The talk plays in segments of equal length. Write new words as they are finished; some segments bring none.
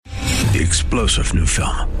The explosive new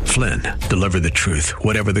film, Flynn, deliver the truth,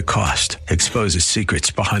 whatever the cost, exposes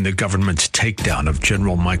secrets behind the government's takedown of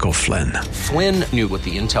General Michael Flynn. Flynn knew what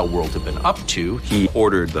the intel world had been up to. He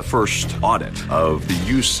ordered the first audit of the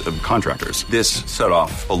use of contractors. This set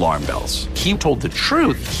off alarm bells. He told the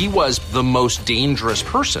truth. He was the most dangerous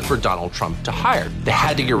person for Donald Trump to hire. They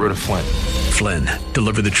had to get rid of Flynn. Flynn,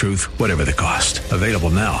 deliver the truth, whatever the cost. Available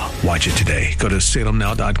now. Watch it today. Go to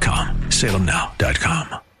salemnow.com.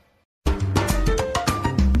 salemnow.com.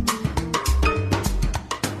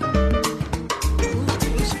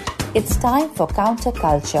 It's time for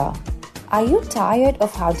Counterculture. Are you tired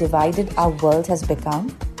of how divided our world has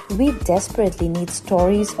become? We desperately need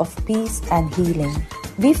stories of peace and healing.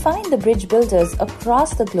 We find the bridge builders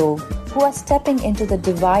across the globe who are stepping into the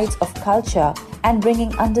divides of culture and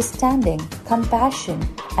bringing understanding, compassion,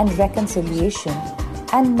 and reconciliation.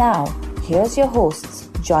 And now, here's your hosts,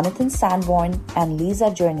 Jonathan Sanborn and Lisa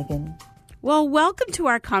Jernigan. Well, welcome to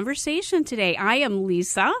our conversation today. I am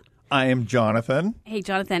Lisa. I am Jonathan. Hey,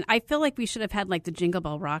 Jonathan, I feel like we should have had like the Jingle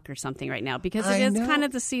Bell Rock or something right now because it is kind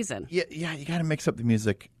of the season. Yeah, you got to mix up the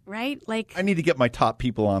music. Right? Like I need to get my top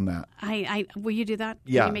people on that. Will you do that?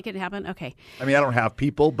 Yeah. Will you make it happen? Okay. I mean, I don't have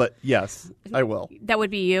people, but yes, I will. That would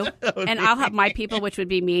be you. And I'll have my people, which would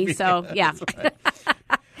be me. So, yeah. Right.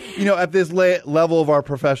 You know, at this level of our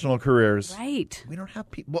professional careers, right. We don't have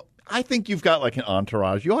people. Well, I think you've got like an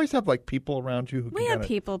entourage. You always have like people around you who we can have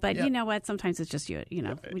people, but you know what? Sometimes it's just you. You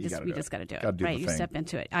know, we just got to do it. Gotta do right? the You thing. step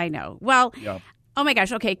into it. I know. Well, oh my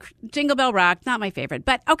gosh. Okay, Jingle Bell Rock, not my favorite,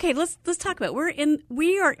 but okay. Let's talk about it.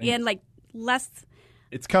 We are in like less.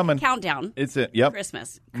 It's coming. Countdown. It's it. Yep.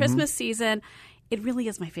 Christmas season. It really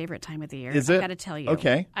is my favorite time of the year. Is it? I got to tell you.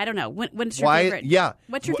 Okay. I don't know. When's your Why? favorite? Yeah.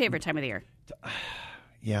 What's your favorite time of the year?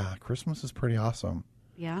 Yeah, Christmas is pretty awesome.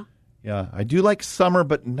 Yeah. Yeah, I do like summer,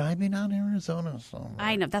 but maybe not Arizona summer.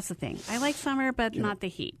 I know, that's the thing. I like summer, but not the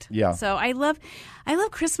heat. Yeah. So I love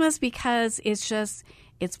Christmas because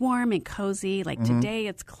it's warm and cozy. Like today,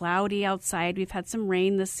 it's cloudy outside. We've had some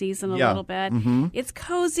rain this season a little bit. It's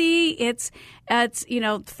cozy. It's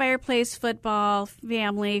fireplace, football,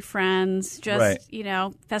 family, friends, just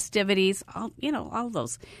festivities. All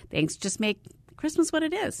those things just make Christmas what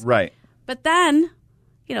it is. Right. But then,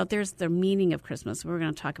 there's the meaning of Christmas. We're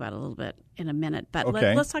going to talk about it a little bit in a minute. But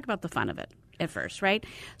let's talk about the fun of it at first, right?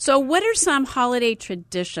 So what are some holiday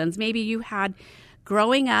traditions maybe you had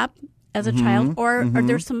growing up as a child, or are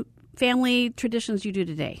there some family traditions you do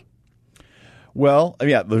today? Well,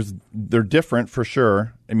 yeah, they're different for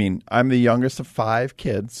sure. I mean, I'm the youngest of 5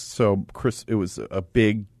 kids, so Christmas was a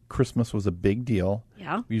big deal.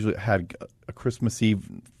 Yeah. We usually had a Christmas Eve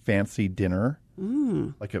fancy dinner,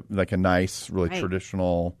 like a nice, really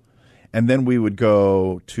traditional, and then we would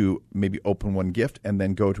go to maybe open one gift and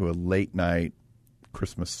then go to a late night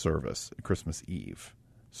Christmas Eve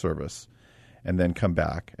service, and then come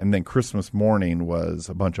back. And then Christmas morning was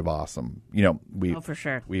a bunch of awesome. For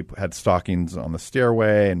sure. We had stockings on the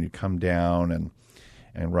stairway, and you'd come down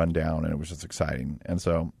and run down, and it was just exciting. And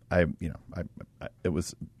so it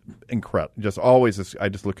was incredible. I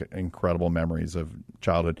just look at incredible memories of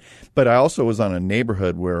childhood. But I also was on a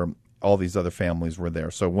neighborhood where all these other families were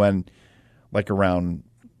there. So when, like around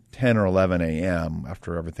 10 or 11 a.m.,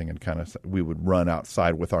 after everything had we would run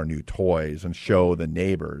outside with our new toys and show the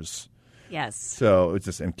neighbors. Yes. So it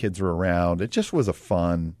was and kids were around. It just was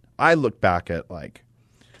I look back at like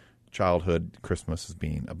childhood Christmas as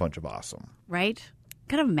being a bunch of awesome. Right?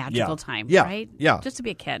 Kind of a magical time, yeah. right? Yeah. Just to be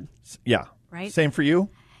a kid. Yeah. Right? Same for you?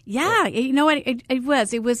 Yeah. You know what? It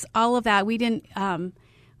was all of that. We didn't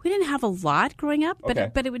have a lot growing up, but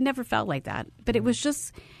it never felt like that. But it was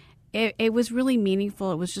just it was really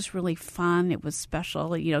meaningful. It was just really fun. It was special.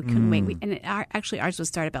 Couldn't wait. Actually, ours would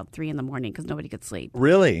start about 3 a.m. because nobody could sleep.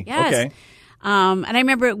 Really? Yes. Okay. And I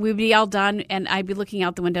remember we'd be all done, and I'd be looking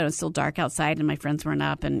out the window, and it's still dark outside, and my friends weren't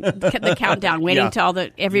up, and the countdown, waiting till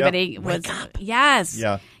everybody was. Wake up. Yes.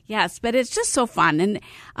 Yeah. Yes, but it's just so fun. And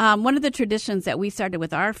one of the traditions that we started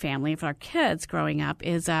with our family, for our kids growing up,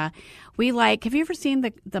 is we like. Have you ever seen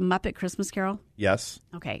the Muppet Christmas Carol? Yes.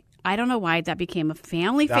 Okay. I don't know why that became a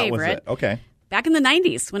family That favorite. was it. Okay. Back in the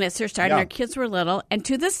 90s when it first started, our kids were little, and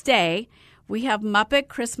to this day. We have Muppet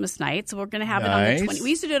Christmas night, so we're going to have it on the 20th. We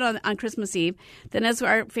used to do it on Christmas Eve. Then as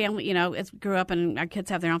our family, as grew up and our kids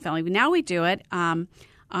have their own family, now we do it on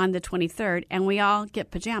the 23rd, and we all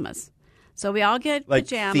get pajamas. So we all get like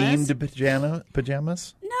pajamas. themed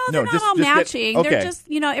pajamas? No, they're not all matching. Okay. They're just,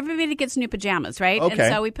 everybody gets new pajamas, right? Okay.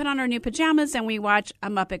 And so we put on our new pajamas and we watch A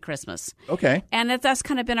Muppet Christmas. Okay. And that's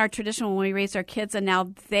kind of been our tradition when we raised our kids, and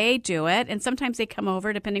now they do it. And sometimes they come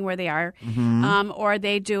over, depending where they are, or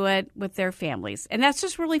they do it with their families. And that's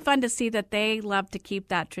just really fun to see that they love to keep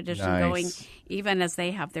that tradition going, even as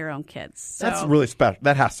they have their own kids. So that's really special.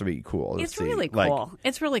 That has to be cool. It's really cool.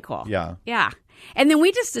 It's really cool. Yeah. Yeah. And then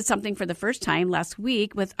we just did something for the first time last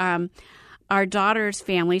week with our daughter's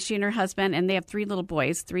family, she and her husband, and they have 3 little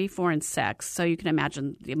boys, 3, 4, and 6. So you can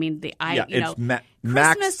imagine, the eye, Christmas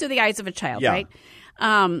max to the eyes of a child, yeah. right?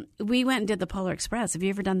 We went and did the Polar Express. Have you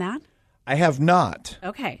ever done that? I have not.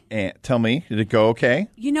 Okay. Tell me, did it go okay?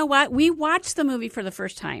 You know what? We watched the movie for the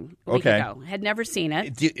first time a week ago. Had never seen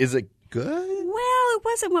it. Is it good? Well, it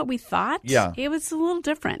wasn't what we thought. Yeah. It was a little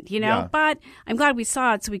different, Yeah. But I'm glad we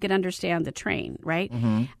saw it so we could understand the train, right?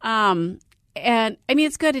 Mm-hmm. And I mean,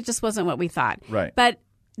 it's good. It just wasn't what we thought. Right. But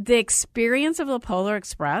the experience of the Polar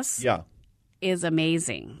Express is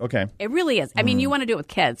amazing. Okay. It really is. I mean, you want to do it with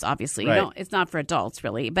kids, obviously. Right. You don't, it's not for adults,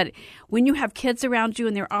 really. But when you have kids around you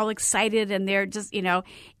and they're all excited and they're just,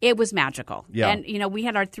 it was magical. Yeah. And, we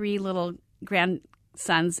had our 3 little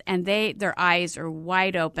grandsons, and their eyes are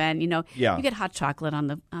wide open. You get hot chocolate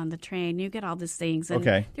on the train. You get all these things. And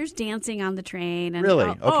there's dancing on the train. And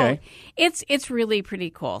really? Okay. It's really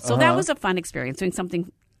pretty cool. So that was a fun experience, doing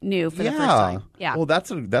something new for the first time. Yeah. Well, that's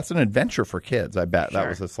an adventure for kids, I bet. Sure. That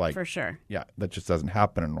was just like... For sure. Yeah, that just doesn't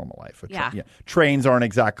happen in normal life. Yeah. Trains aren't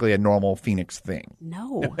exactly a normal Phoenix thing.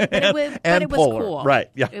 No. But it was Polar. cool. Right,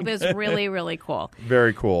 yeah. It was really, really cool.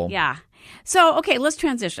 Very cool. Yeah. So, okay, let's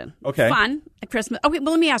transition. Okay. Fun. Christmas. Okay,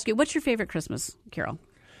 well, let me ask you, what's your favorite Christmas carol?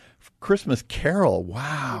 Christmas Carol.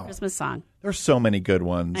 Wow. Christmas song. There's so many good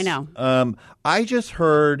ones. I know. I just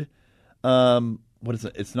heard, what is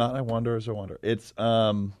it? It's not I Wonder as I Wonder. It's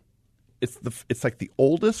like the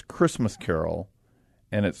oldest Christmas Carol,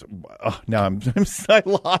 and it's now I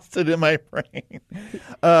lost it in my brain.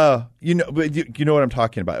 But you know what I'm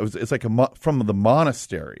talking about. It's like from the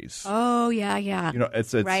monasteries. Oh yeah.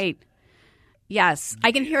 It's right. Yes,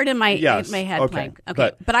 I can hear it in my head playing.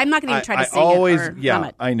 Okay, but I'm not going to try to sing it or hum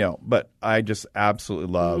it. I know, but I just absolutely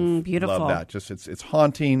love that. Just it's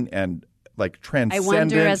haunting and like transcendent. I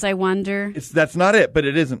wonder as I wonder. That's not it, but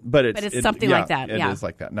it isn't. But it's something like that. It is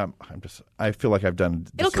like that. No, I feel like I've done.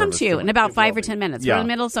 It'll come to you in about 5 or 10 minutes. Yeah, we're in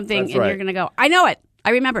the middle of something, and right. you're going to go, I know it.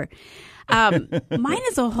 I remember. Mine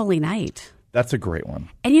is O Holy Night. That's a great one.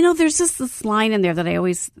 And there's just this line in there that I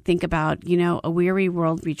always think about. A weary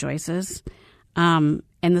world rejoices. And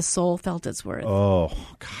the soul felt its worth. Oh,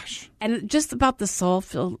 gosh. And just about the soul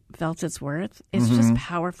felt its worth is just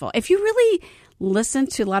powerful. If you really listen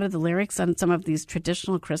to a lot of the lyrics on some of these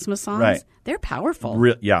traditional Christmas songs, they're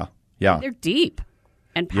powerful. Yeah. They're deep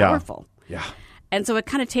and powerful. Yeah. And so it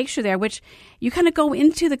kind of takes you there, which you kind of go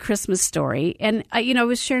into the Christmas story. And, I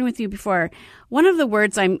was sharing with you before, one of the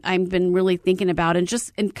words I've been really thinking about and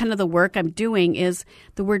just in kind of the work I'm doing is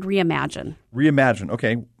the word reimagine. Reimagine.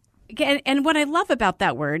 Okay. And what I love about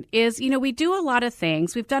that word is, we do a lot of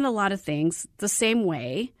things. We've done a lot of things the same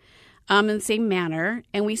way, in the same manner,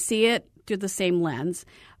 and we see it through the same lens.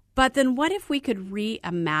 But then what if we could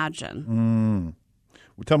reimagine?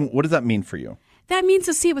 Tell me, what does that mean for you? That means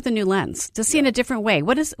to see it with a new lens, to see in a different way.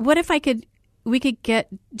 What if we could get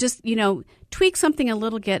just, tweak something a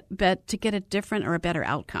little bit to get a different or a better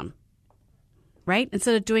outcome. Right?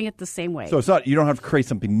 Instead of doing it the same way. So it's not, you don't have to create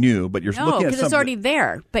something new, but you're looking at something. No, because it's already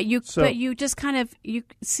there. But you just kind of, you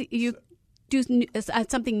do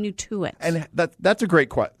something new to it. And that's a great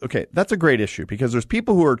question. Okay, that's a great issue because there's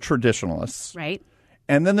people who are traditionalists. Right.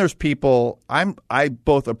 And then there's people, I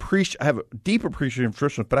have a deep appreciation for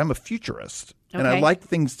traditionalists, but I'm a futurist. Okay. And I like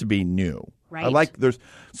things to be new. Right.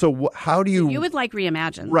 How do you... You would like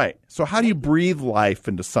reimagine. Right. So how do you breathe life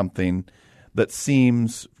into something that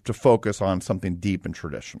seems to focus on something deep and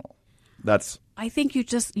traditional? I think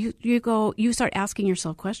you start asking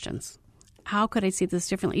yourself questions. How could I see this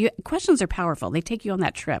differently? Questions are powerful. They take you on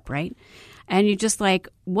that trip, right? And you just like,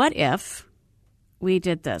 what if we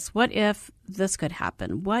did this? What if this could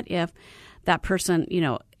happen? What if that person,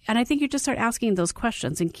 and I think you just start asking those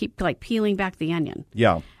questions and keep like peeling back the onion.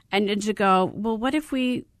 Yeah. And you go, well, what if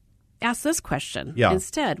we ask this question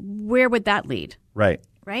instead? Where would that lead? Right.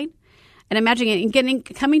 Right? And imagining it and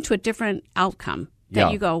coming to a different outcome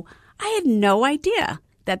that you go, I had no idea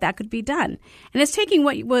that could be done. And it's taking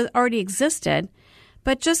what was already existed,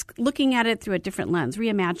 but just looking at it through a different lens,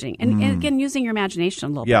 reimagining. And again, using your imagination a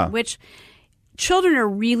little bit, which children are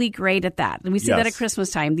really great at that. And we see that at Christmas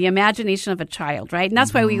time, the imagination of a child, right? And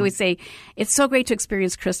that's why we always say it's so great to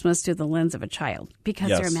experience Christmas through the lens of a child because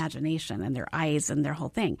their imagination and their eyes and their whole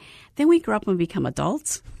thing. Then we grow up and become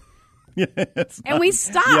adults. And we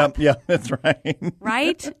stop. Yeah, that's right.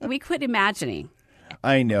 Right? We quit imagining.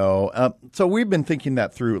 I know. So we've been thinking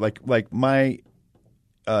that through. Like my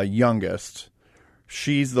youngest,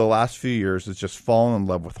 she's the last few years has just fallen in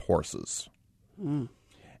love with horses.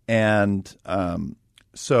 And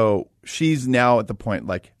so she's now at the point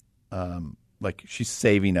like she's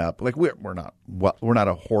saving up. Like we're not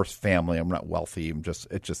a horse family. I'm not wealthy.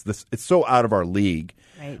 It's so out of our league.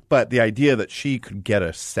 Right. But the idea that she could get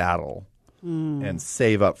a saddle and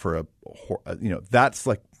save up for that's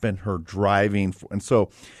like been her driving. And so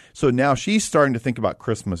now she's starting to think about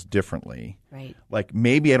Christmas differently. Right. Like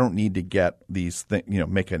maybe I don't need to get these things,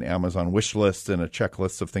 make an Amazon wish list and a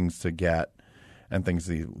checklist of things to get and things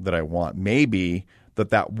that I want. Maybe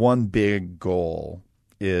that one big goal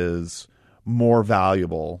is more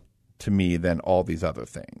valuable to me than all these other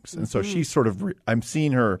things. And so she's sort of I'm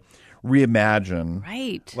seeing her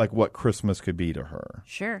reimagine like what Christmas could be to her.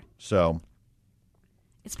 Sure. So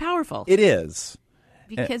it's powerful. It is.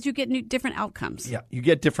 Because you get different outcomes. Yeah, you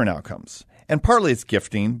get different outcomes. And partly it's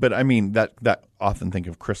gifting, but I mean that often think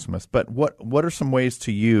of Christmas. But what are some ways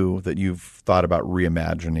to you that you've thought about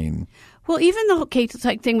reimagining? Well, even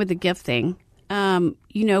the thing with the gift thing,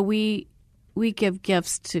 we give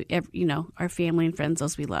gifts to our family and friends,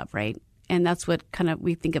 those we love, right? And that's what kind of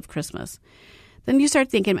we think of Christmas. Then you start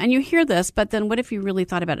thinking, and you hear this, but then what if you really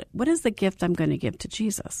thought about it? What is the gift I'm going to give to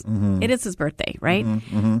Jesus? It is his birthday, right?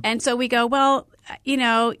 And so we go, well,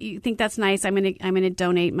 you think that's nice. I'm going to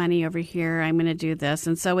donate money over here. I'm going to do this.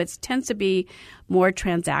 And so it tends to be more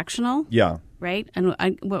transactional. Yeah. Right? And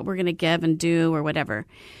what we're going to give and do or whatever.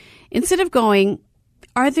 Instead of going,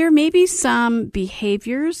 are there maybe some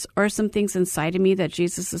behaviors or some things inside of me that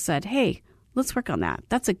Jesus has said, hey, let's work on that.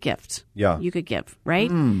 That's a gift you could give,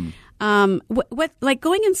 right? What like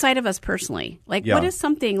going inside of us personally, like what is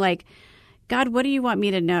something like, God, what do you want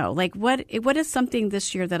me to know? Like what is something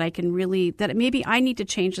this year that I can really, that maybe I need to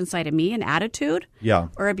change inside of me, an attitude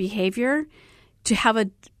or a behavior to have a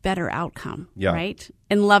better outcome, right?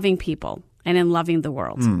 In loving people and in loving the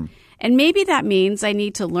world. And maybe that means I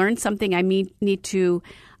need to learn something. I need to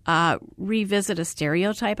revisit a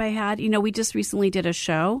stereotype I had. We just recently did a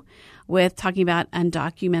show with talking about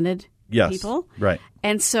undocumented people. Right.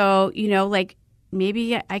 And so, like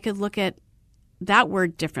maybe I could look at that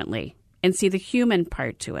word differently and see the human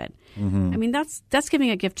part to it. I mean, that's giving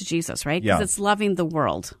a gift to Jesus, right? Because it's loving the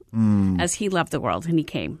world as he loved the world and he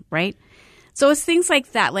came, right? So it's things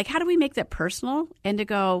like that. Like, how do we make that personal and to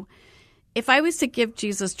go, if I was to give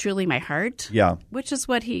Jesus truly my heart, which is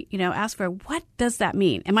what he, asked for, what does that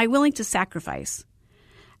mean? Am I willing to sacrifice?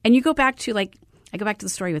 And you go back to I go back to the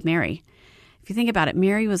story with Mary. If you think about it,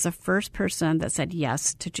 Mary was the first person that said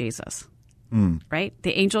yes to Jesus, right?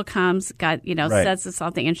 The angel comes, God, says this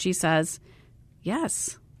whole thing, and she says,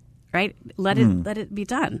 yes, right? Let it be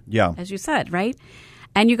done, as you said, right?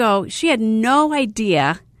 And you go, she had no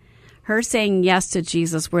idea her saying yes to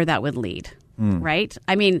Jesus where that would lead, right?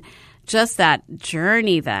 I mean, just that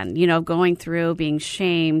journey then, going through being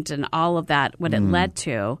shamed and all of that, what it led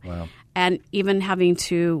to. Wow. And even having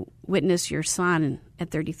to witness your son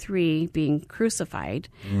at 33 being crucified.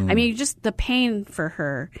 I mean, just the pain for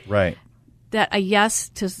her. Right. That a yes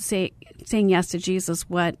to saying yes to Jesus,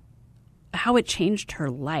 how it changed her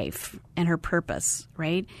life and her purpose,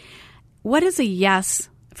 right? What is a yes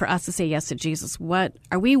for us to say yes to Jesus? What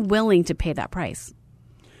are we willing to pay that price?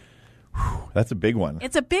 That's a big one.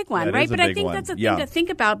 It's a big one, right? But I think that's a thing to think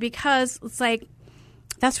about because it's like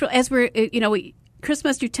that's as we're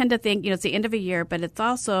Christmas, you tend to think, it's the end of a year, but it's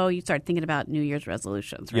also, you start thinking about New Year's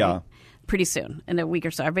resolutions, right? Yeah. Pretty soon, in a week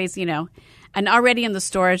or so. Everybody's, and already in the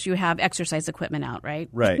stores, you have exercise equipment out, right?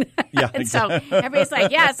 Right. Yeah. And so everybody's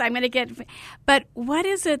like, yes, I'm going to get. But what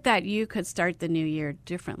is it that you could start the new year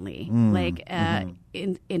differently?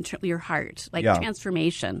 In your heart, like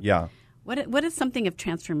transformation. Yeah. What is something of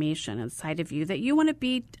transformation inside of you that you want to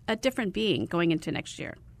be a different being going into next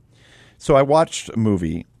year? So I watched a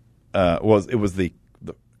movie. It was the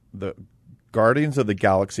Guardians of the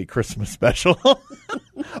Galaxy Christmas special.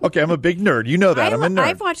 Okay, I'm a big nerd. You know that. I'm a nerd.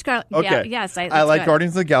 I've watched I like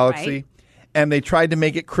Guardians of the Galaxy, right? And they tried to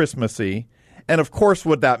make it Christmassy. And of course,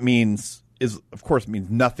 what that means means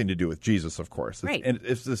nothing to do with Jesus. Of course, right? And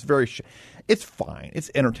it's this very. It's fine. It's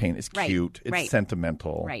entertaining. It's cute. It's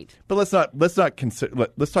sentimental. Right. But let's not consider.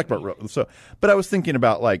 Let's talk about so. But I was thinking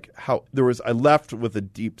about how I left with a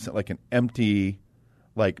deep, an empty,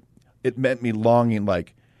 it meant me longing,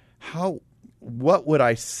 how what would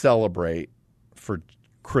I celebrate for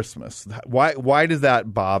Christmas? Why does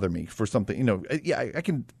that bother me for something? You know, yeah, I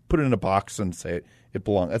can put it in a box and say it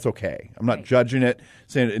belongs. That's okay. I'm not judging it,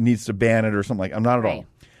 saying it needs to ban it or something like. I'm not at all.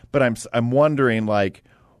 But I'm wondering, like,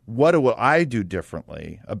 what will I do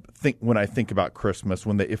differently? When I think about Christmas,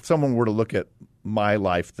 if someone were to look at my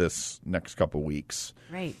life this next couple of weeks,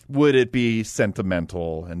 would it be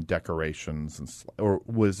sentimental and decorations, or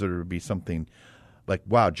would there be something like,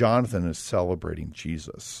 wow, Jonathan is celebrating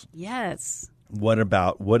Jesus? Yes. What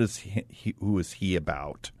is he? Who is he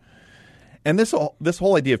about? And this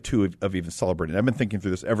whole idea of even celebrating, I've been thinking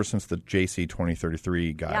through this ever since the JC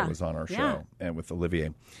 2033 guy was on our show and with Olivier,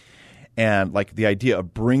 and like the idea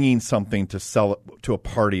of bringing something to a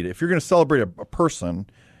party. If you're going to celebrate a person,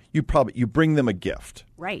 you bring them a gift,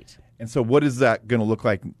 right? And so, what is that going to look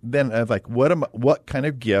like then? Like, what kind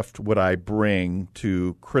of gift would I bring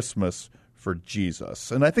to Christmas for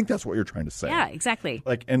Jesus? And I think that's what you're trying to say. Yeah, exactly.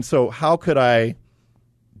 Like, and so how could I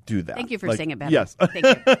do that? Thank you for saying it better. Yes. Thank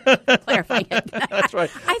you. Clarifying it. That's right.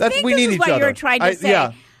 I think we need each other. What you're trying to say.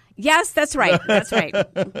 Yeah. Yes, that's right. That's right.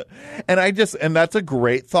 And that's a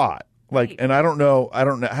great thought. Like, and I don't know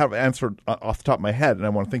how to answer off the top of my head, and I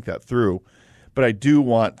want to think that through. But I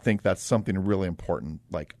do think that's something really important.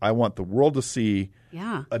 Like, I want the world to see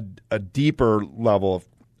a deeper level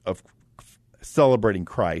of celebrating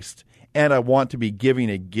Christ. And I want to be giving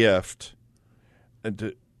a gift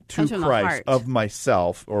to Christ of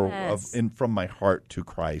myself, or from my heart to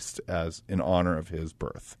Christ, as in honor of His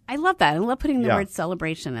birth. I love that. I love putting the word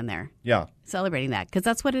celebration in there. Yeah, celebrating that, because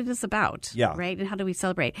that's what it is about. Yeah, right. And how do we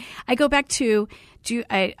celebrate? I go back to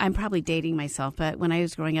I'm probably dating myself, but when I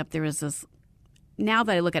was growing up, there was this. Now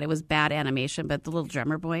that I look at it, it was bad animation, but the little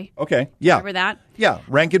drummer boy. Okay, yeah, remember that? Yeah,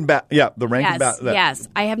 Rankin Bass. Yeah, the Rankin Bass. Yes,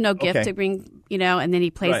 I have no gift to bring, and then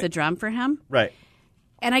he plays the drum for him. Right.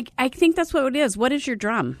 And I think that's what it is. What is your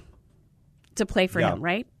drum to play for him,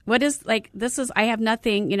 right? What is, I have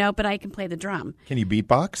nothing, but I can play the drum. Can you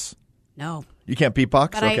beatbox? No. You can't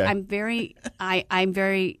beatbox? But okay. I'm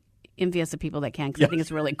very envious of people that can, because I think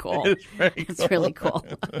it's really cool. It's really cool.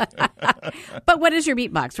 But what is your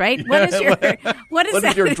beatbox, right? What is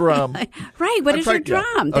your drum? Right. What is your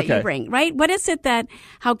drum that you bring, right? What is it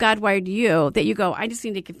how God wired you that you go, I just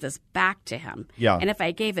need to give this back to Him. Yeah. And if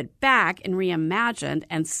I gave it back and reimagined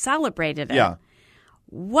and celebrated it,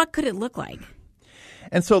 what could it look like?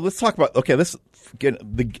 And so let's talk about, let's get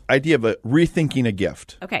the idea of rethinking a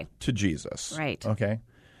gift to Jesus. Right. Okay.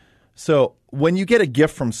 So when you get a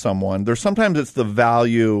gift from someone, sometimes it's the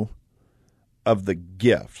value of the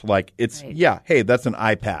gift. Like it's, hey, that's an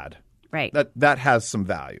iPad. Right. That has some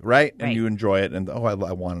value, right? And you enjoy it, and I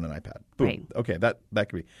wanted an iPad. Boom. Right. Okay, that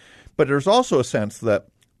could be. But there's also a sense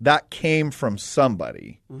that came from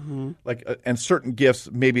somebody. Mm-hmm. Like, and certain gifts,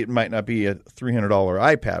 maybe it might not be a $300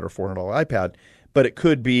 iPad or $400 iPad, but it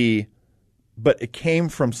could be, but it came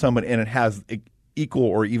from someone, and it has equal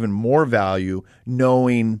or even more value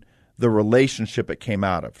knowing the relationship it came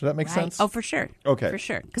out of. Does that make sense? Oh, for sure. Okay. For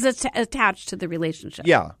sure. Because it's attached to the relationship.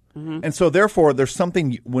 Yeah. Mm-hmm. And so therefore there's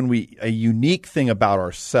something a unique thing about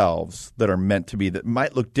ourselves that are meant to be that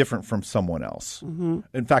might look different from someone else. Mm-hmm.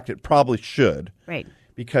 In fact, it probably should. Right.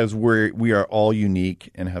 Because we are all unique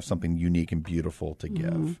and have something unique and beautiful to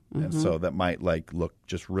give. Mm-hmm. And so that might look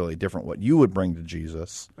just really different, what you would bring to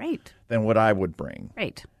Jesus than what I would bring.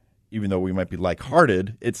 Right. Even though we might be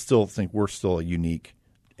like-hearted, we're still unique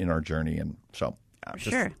in our journey. And so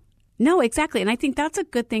sure. No, exactly. And I think that's a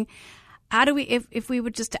good thing. How do we, if we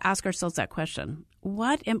would just to ask ourselves that question,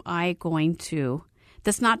 what am I going to,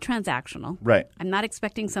 that's not transactional. Right. I'm not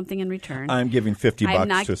expecting something in return. I'm giving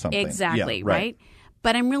 $50 to something. Exactly. Yeah, right.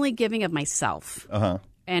 But I'm really giving of myself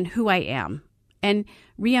and who I am, and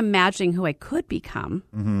reimagining who I could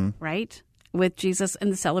become, right, with Jesus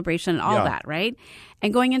and the celebration and all that, right?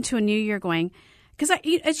 And going into a new year going, because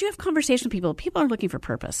as you have conversation with people are looking for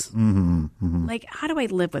purpose. Mm-hmm, mm-hmm. Like, how do I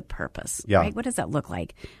live with purpose? Yeah. Right? What does that look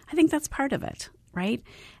like? I think that's part of it, right?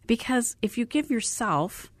 Because if you give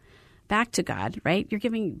yourself back to God, right, you're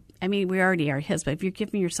giving, we already are His, but if you're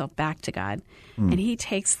giving yourself back to God and He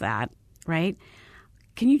takes that, right,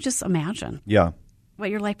 can you just imagine what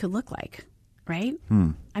your life could look like, right?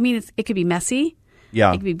 It could be messy.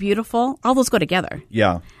 Yeah. It could be beautiful. All those go together.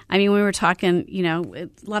 Yeah. We were talking, a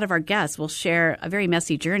lot of our guests will share a very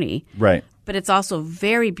messy journey. Right. But it's also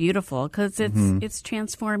very beautiful because it's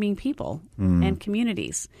transforming people and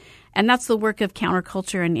communities. And that's the work of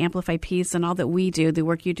Counterculture and Amplify Peace and all that we do, the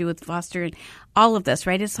work you do with Foster and all of this,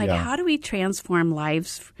 right? It's like, how do we transform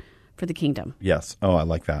lives for the kingdom? Yes. Oh, I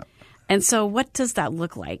like that. And so what does that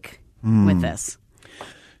look like with this?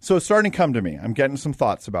 So it's starting to come to me. I'm getting some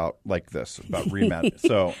thoughts about this, about remed.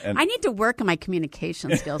 So I need to work on my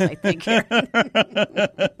communication skills, I think.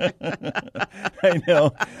 I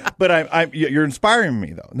know, but you're inspiring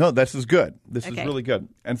me though. No, this is good. This is really good.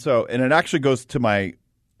 And it actually goes to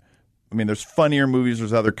there's funnier movies.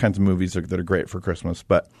 There's other kinds of movies that are great for Christmas,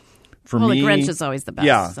 but for me, The Grinch is always the best.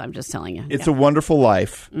 Yeah, so I'm just telling you. It's a Wonderful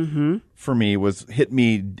Life. For me hit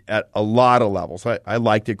me at a lot of levels. I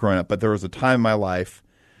liked it growing up, but there was a time in my life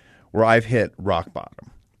where I've hit rock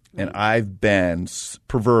bottom, and I've been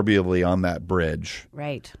proverbially on that bridge.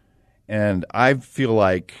 Right. And I feel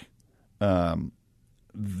like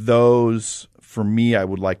those, for me, I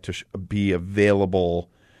would like to be available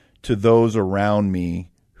to those around me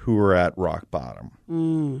who are at rock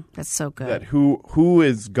bottom. That's so good. That who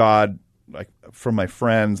is God, like for my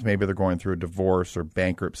friends, maybe they're going through a divorce or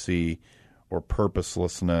bankruptcy or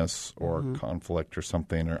purposelessness or conflict or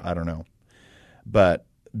something, or I don't know. But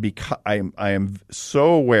because I am so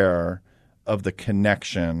aware of the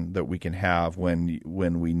connection that we can have when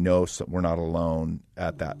we know we're not alone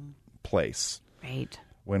at that place. Right.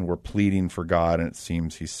 When we're pleading for God and it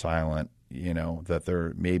seems He's silent, that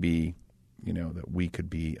there may be, that we could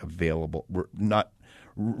be available. We're not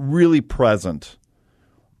really present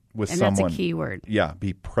with someone. And that's a key word. Yeah,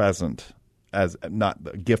 be present as not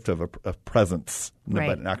the gift of a presence, right.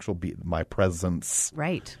 but an actual my presence.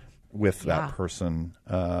 Right. With that person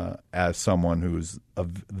as someone who's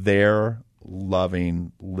there,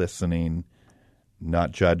 loving, listening,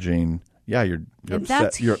 not judging. Yeah, you're and upset.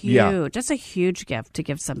 That's huge. Yeah. That's a huge gift to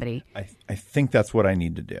give somebody. I think that's what I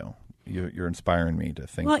need to do. You're inspiring me to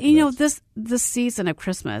think. Well, this season of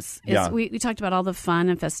Christmas, we talked about all the fun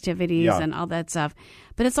and festivities and all that stuff,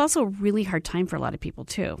 but it's also a really hard time for a lot of people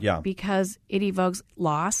too. Yeah. Because it evokes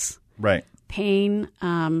loss, right? Pain,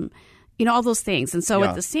 all those things. And so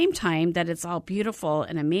at the same time that it's all beautiful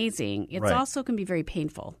and amazing, it's also can be very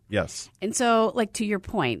painful. Yes. And so, like to your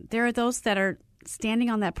point, there are those that are standing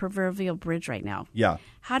on that proverbial bridge right now. Yeah.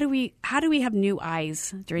 How do we have new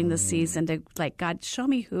eyes during this season to God, show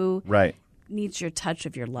me who needs your touch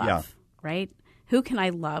of your love, right? Who can I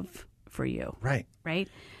love for you? Right. Right?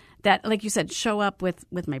 That, like you said, show up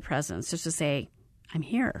with my presence, just to say, I'm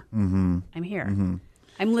here. Mm-hmm. I'm here. Mm-hmm.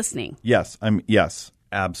 I'm listening. Yes. Yes,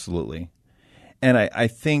 absolutely. And I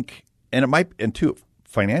think, and it might, and too,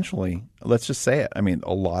 financially, let's just say it.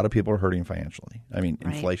 A lot of people are hurting financially.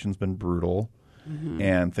 Inflation's been brutal. Mm-hmm.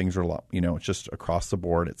 And things are a lot, it's just across the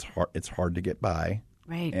board. It's hard to get by.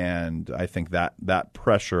 Right. And I think that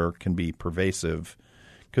pressure can be pervasive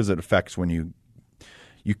because it affects when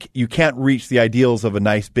you can't reach the ideals of a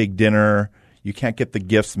nice big dinner. You can't get the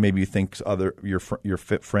gifts maybe you think your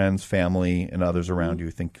friends, family, and others around you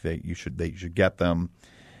think that they should get them.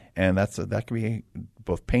 And that can be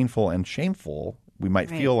both painful and shameful. We might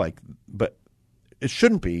feel like, but it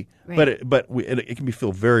shouldn't be. Right. But it can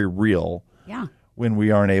feel very real. Yeah. When we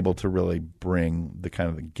aren't able to really bring the kind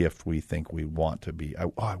of the gift we think we want to be.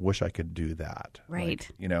 I wish I could do that. Right.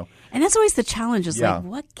 And that's always the challenge is like,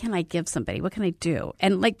 what can I give somebody? What can I do?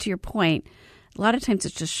 And like to your point, a lot of times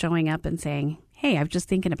it's just showing up and saying, hey, I'm just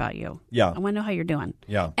thinking about you. Yeah. I want to know how you're doing.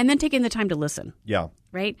 Yeah. And then taking the time to listen. Yeah.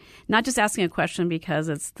 Right? Not just asking a question because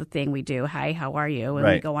it's the thing we do. Hi, how are you? And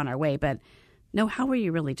we go on our way. But no, how are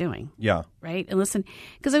you really doing? Yeah. Right? And listen,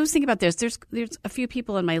 because I was thinking about this. There's a few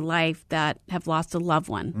people in my life that have lost a loved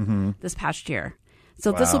one this past year.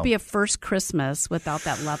 So this will be a first Christmas without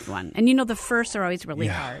that loved one. And the firsts are always really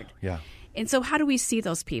hard. Yeah. And so how do we see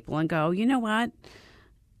those people and go, you know what?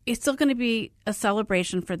 It's still going to be a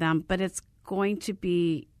celebration for them, but it's going to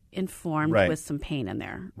be informed with some pain in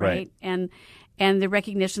there. Right. And the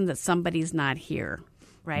recognition that somebody's not here,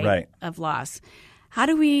 right? Of loss. How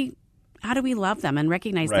do we love them and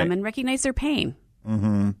recognize them and recognize their pain?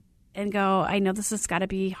 Mm-hmm. And go, I know this has got to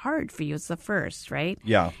be hard for you. It's the first, right?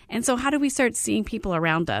 Yeah. And so how do we start seeing people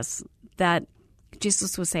around us that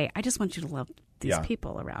Jesus would say, I just want you to love these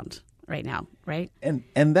people around right now, right? And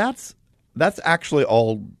that's actually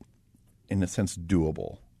all, in a sense,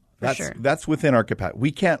 doable. That's within our capacity.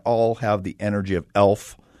 We can't all have the energy of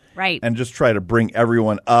Elf and just try to bring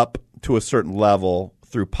everyone up to a certain level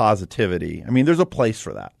through positivity. There's a place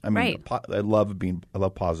for that. I love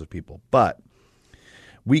positive people, but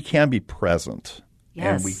we can be present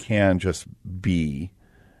and we can just be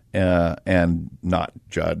and not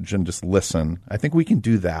judge and just listen. I think we can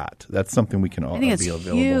do that. That's something we can all be available.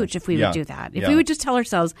 I think it's huge if we would do that. If we would just tell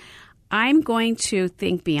ourselves, I'm going to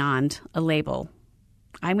think beyond a label.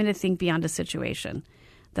 I'm going to think beyond a situation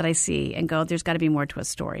that I see and go, there's got to be more to a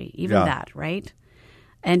story. Even that, right?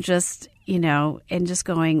 And just, and just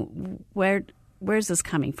going, where where's this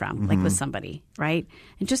coming from? Like with somebody, right?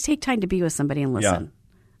 And just take time to be with somebody and listen.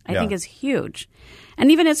 I think is huge.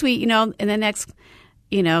 And even as we, in the next,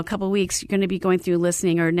 couple of weeks, you're going to be going through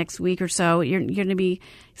listening, or next week or so, you're going to be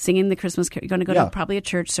singing the Christmas. You're going to go to probably a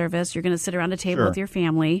church service. You're going to sit around a table with your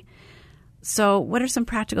family. So what are some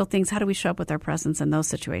practical things? How do we show up with our presence in those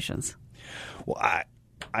situations? Well,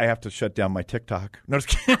 I have to shut down my TikTok. No, just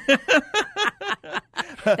kidding.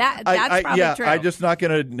 That's probably true. I'm just not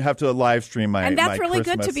going to have to live stream my And that's really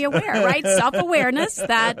Christmas. good to be aware, right? Self-awareness.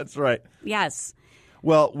 That's right. Yes.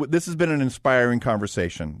 Well, this has been an inspiring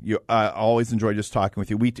conversation. I always enjoy just talking with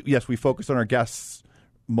you. We focus on our guests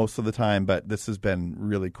most of the time, but this has been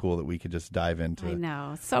really cool that we could just dive into. I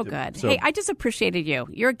know. So good. Hey, I just appreciated you.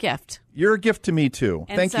 You're a gift. You're a gift to me, too.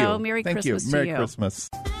 And Thank you. Merry Thank Christmas you. to Merry you. Christmas.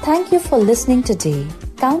 Thank you for listening today.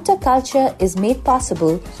 Counterculture is made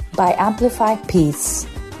possible by Amplify Peace,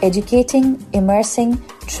 educating, immersing,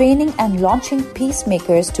 training, and launching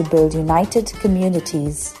peacemakers to build united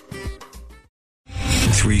communities.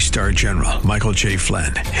 3-star General Michael J.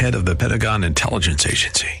 Flynn, head of the Pentagon Intelligence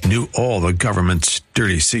Agency, knew all the government's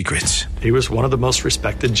dirty secrets. He was one of the most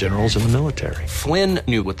respected generals in the military. Flynn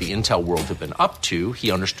knew what the intel world had been up to.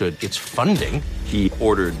 He understood its funding. He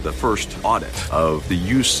ordered the first audit of the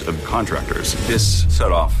use of contractors. This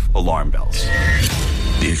set off alarm bells.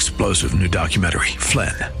 The explosive new documentary,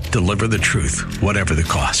 Flynn, Deliver the Truth, Whatever the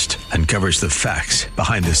Cost, uncovers the facts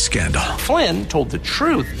behind this scandal. Flynn told the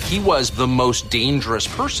truth. He was the most dangerous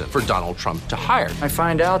person for Donald Trump to hire. I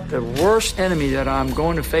find out the worst enemy that I'm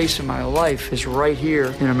going to face in my life is right here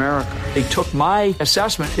in America. They took my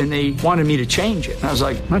assessment and they wanted me to change it. And I was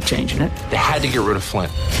like, I'm not changing it. They had to get rid of Flynn.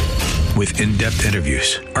 With in-depth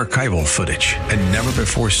interviews, archival footage, and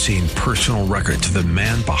never-before-seen personal records of the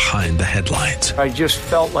man behind the headlines. I just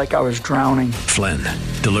felt like I was drowning. Flynn,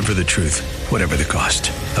 Deliver the Truth, Whatever the Cost.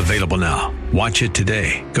 Available now. Watch it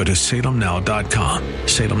today. Go to salemnow.com.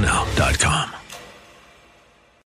 salemnow.com.